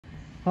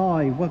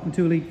Hi, welcome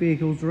to Elite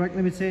Vehicles Direct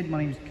Limited. My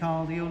name is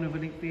Carl, the owner of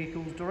Elite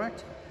Vehicles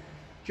Direct.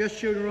 Just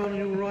showed around a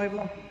new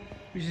arrival,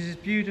 which is this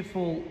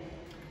beautiful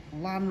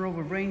Land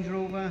Rover Range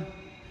Rover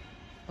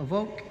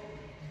Evoque.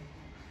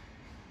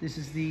 This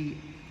is the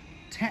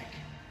Tech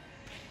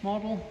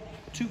model,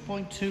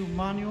 2.2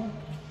 manual.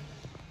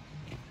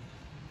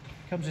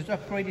 Comes with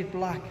upgraded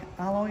black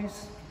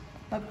alloys,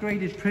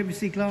 upgraded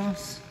privacy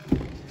glass,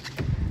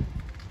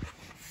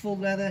 full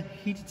leather,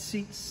 heated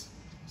seats,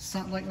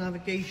 satellite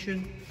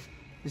navigation.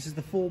 This is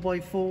the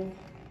 4x4,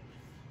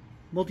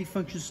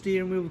 multi-function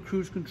steering wheel with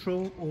cruise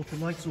control, auto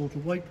lights, auto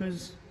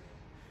wipers.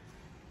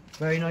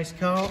 Very nice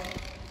car.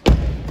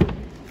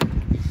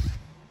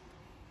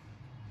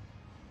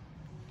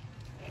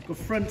 Got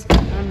front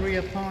and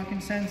rear parking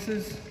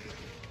sensors.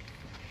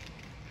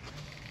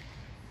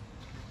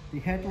 The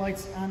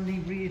headlights and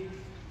the rear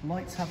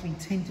lights have been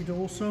tinted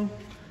also.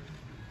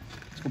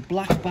 It's got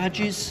black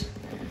badges.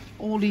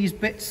 All these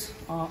bits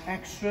are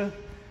extra.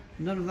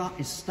 None of that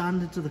is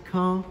standard to the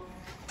car.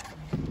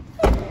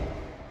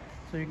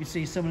 So you can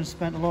see someone has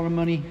spent a lot of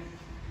money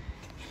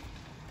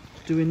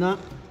doing that.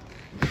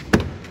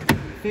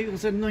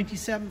 Vehicle's had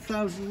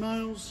 97,000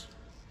 miles.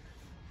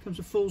 Comes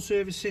with full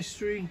service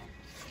history.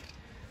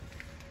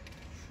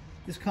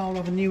 This car will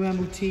have a new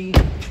MOT,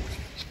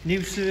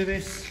 new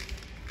service,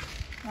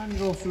 and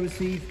you'll also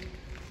receive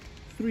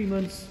 3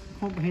 months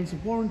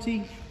comprehensive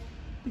warranty.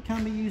 It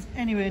can be used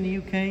anywhere in the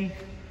UK,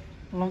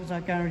 as long as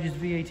our garage is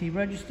VAT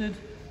registered.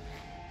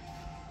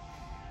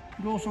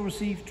 You'll also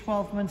receive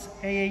 12 months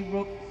AA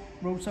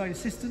roadside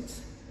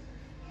assistance.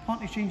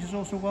 Part exchange is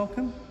also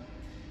welcome.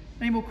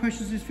 Any more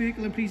questions on this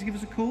vehicle, then please give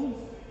us a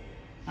call.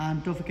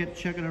 And don't forget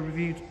to check out our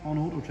reviews on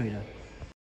Auto Trader.